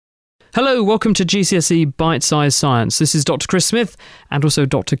Hello, welcome to GCSE Bite-Size Science. This is Dr. Chris Smith and also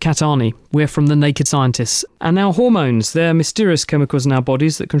Dr. Kat Arney. We're from The Naked Scientists. And now hormones, they're mysterious chemicals in our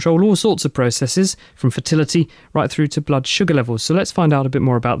bodies that control all sorts of processes, from fertility right through to blood sugar levels. So let's find out a bit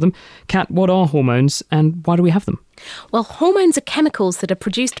more about them. Kat, what are hormones and why do we have them? Well, hormones are chemicals that are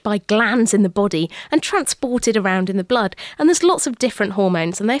produced by glands in the body and transported around in the blood. And there's lots of different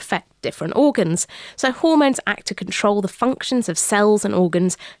hormones and they affect different organs. So hormones act to control the functions of cells and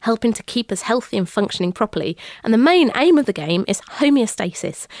organs, helping to keep us healthy and functioning properly. And the main aim of the game is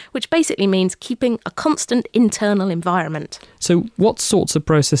homeostasis, which basically means keeping a constant internal environment. So what sorts of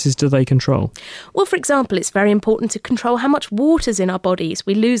processes do they control? Well, for example, it's very important to control how much water's in our bodies.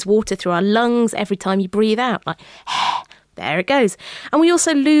 We lose water through our lungs every time you breathe out, like there it goes. And we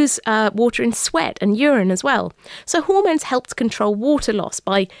also lose water in sweat and urine as well. So hormones help to control water loss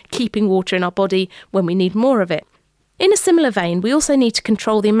by keeping water in our body when we need more of it. In a similar vein, we also need to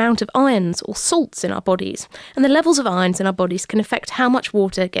control the amount of ions or salts in our bodies. And the levels of ions in our bodies can affect how much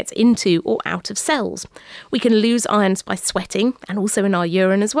water gets into or out of cells. We can lose ions by sweating and also in our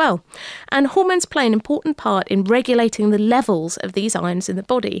urine as well. And hormones play an important part in regulating the levels of these ions in the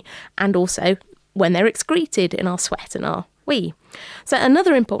body and also when they're excreted in our sweat and our wee. So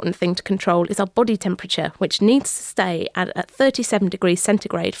another important thing to control is our body temperature, which needs to stay at 37 degrees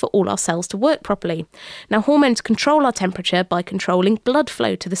centigrade for all our cells to work properly. Now, hormones control our temperature by controlling blood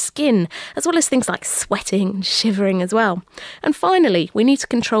flow to the skin, as well as things like sweating and shivering as well. And finally, we need to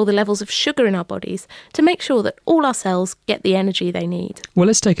control the levels of sugar in our bodies to make sure that all our cells get the energy they need. Well,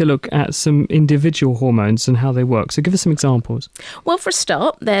 let's take a look at some individual hormones and how they work. So give us some examples. Well, for a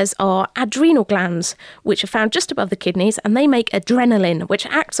start, there's our adrenal glands, which are found just above the kidneys, and they make adrenaline, which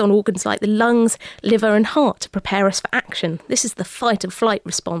acts on organs like the lungs, liver and heart to prepare us for action. This is the fight or flight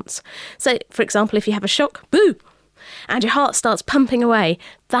response. So, for example, if you have a shock, boo, and your heart starts pumping away,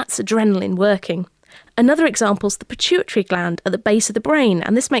 that's adrenaline working. Another example is the pituitary gland at the base of the brain,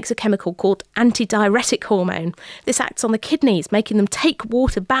 and this makes a chemical called antidiuretic hormone. This acts on the kidneys, making them take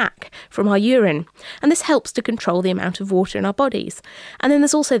water back from our urine, and this helps to control the amount of water in our bodies. And then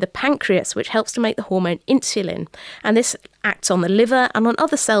there's also the pancreas, which helps to make the hormone insulin, and this acts on the liver and on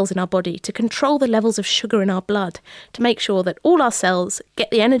other cells in our body to control the levels of sugar in our blood, to make sure that all our cells get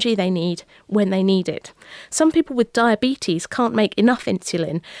the energy they need when they need it. Some people with diabetes can't make enough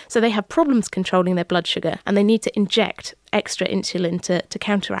insulin, so they have problems controlling their blood sugar and they need to inject extra insulin to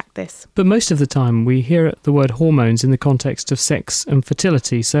counteract this. But most of the time we hear the word hormones in the context of sex and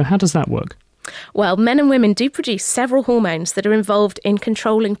fertility, so how does that work? Well, men and women do produce several hormones that are involved in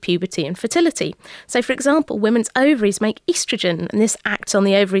controlling puberty and fertility. So, for example, women's ovaries make estrogen, and this acts on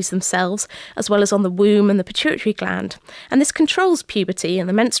the ovaries themselves, as well as on the womb and the pituitary gland. And this controls puberty and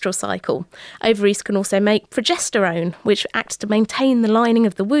the menstrual cycle. Ovaries can also make progesterone, which acts to maintain the lining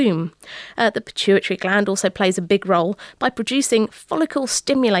of the womb. The pituitary gland also plays a big role by producing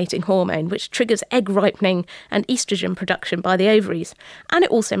follicle-stimulating hormone, which triggers egg ripening and estrogen production by the ovaries. And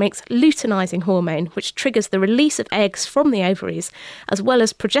it also makes luteinizing hormone, which triggers the release of eggs from the ovaries, as well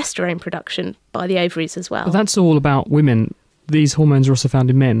as progesterone production by the ovaries as well. Well, that's all about women. These hormones are also found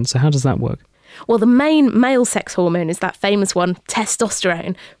in men, so how does that work? Well, the main male sex hormone is that famous one,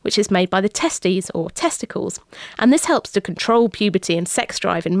 testosterone, which is made by the testes or testicles. And this helps to control puberty and sex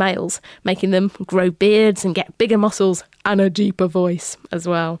drive in males, making them grow beards and get bigger muscles and a deeper voice as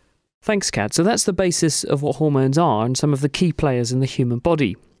well. Thanks, Kat. So that's the basis of what hormones are and some of the key players in the human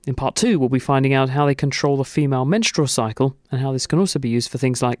body. In part 2, we'll be finding out how they control the female menstrual cycle and how this can also be used for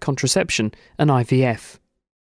things like contraception and IVF.